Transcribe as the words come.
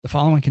The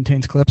following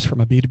contains clips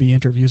from a B2B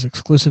Interviews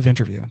exclusive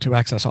interview. To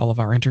access all of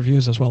our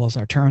interviews, as well as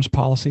our terms,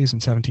 policies,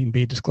 and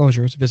 17B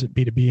disclosures, visit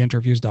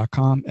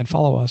b2binterviews.com and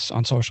follow us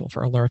on social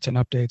for alerts and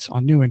updates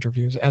on new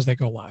interviews as they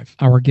go live.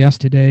 Our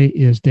guest today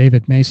is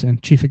David Mason,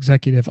 Chief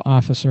Executive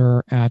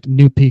Officer at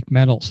New Peak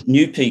Metals.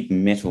 New Peak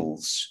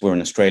Metals, we're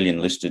an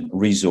Australian-listed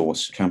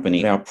resource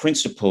company. Our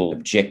principal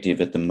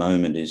objective at the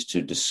moment is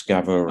to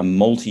discover a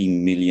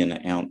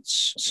multi-million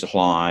ounce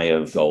supply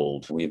of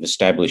gold. We've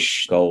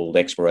established gold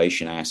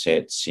exploration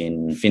assets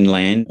in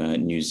Finland,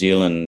 New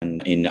Zealand,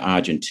 and in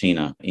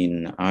Argentina.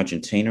 In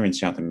Argentina, in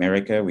South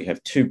America, we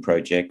have two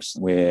projects.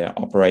 We're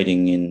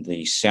operating in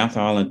the South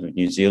Island of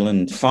New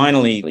Zealand.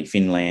 Finally,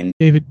 Finland.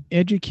 David,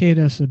 educate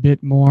us a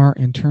bit more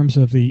in terms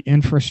of the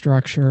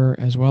infrastructure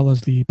as well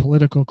as the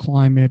political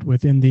climate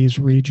within these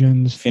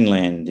regions.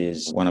 Finland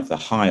is one of the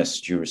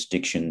highest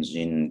jurisdictions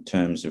in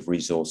terms of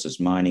resources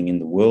mining in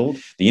the world.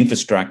 The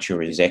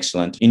infrastructure is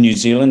excellent. In New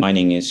Zealand,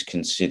 mining is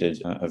considered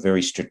a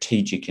very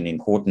strategic and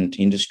important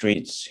industry.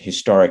 It's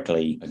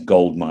historically a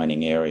gold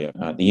mining area.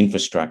 The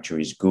infrastructure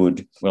is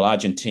good. Well,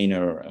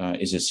 Argentina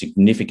is a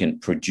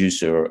significant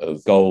producer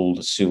of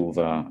gold,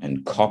 silver,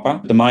 and copper.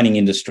 The mining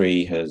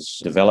industry has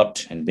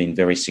developed and been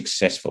very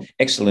successful.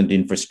 Excellent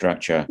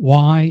infrastructure.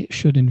 Why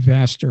should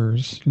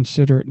investors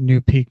consider New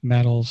Peak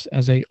Metals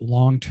as a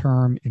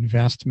long-term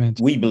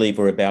investment? We believe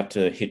we're about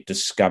to hit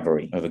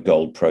discovery of a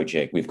gold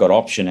project. We've got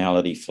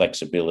optionality,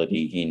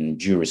 flexibility in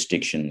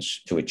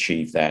jurisdictions to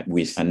achieve that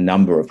with a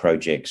number of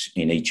projects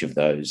in each of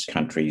those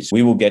countries.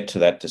 We will get to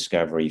that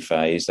discovery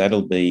phase.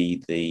 That'll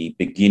be the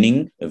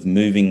beginning of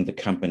moving the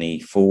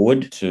company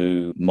forward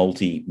to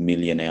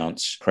multi-million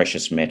ounce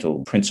precious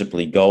metal,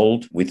 principally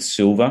gold with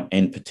silver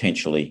and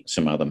potentially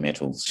some other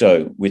metals.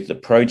 So with the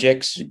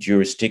projects, the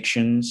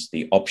jurisdictions,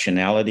 the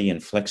optionality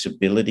and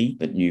flexibility,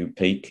 that New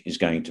Peak is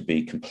going to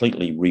be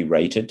completely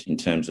re-rated in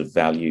terms of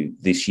value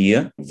this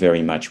year.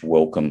 Very much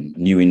welcome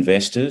new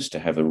investors to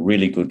have a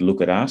really good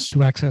look at us.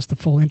 To access the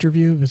full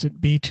interview,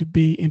 visit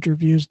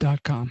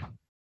b2binterviews.com.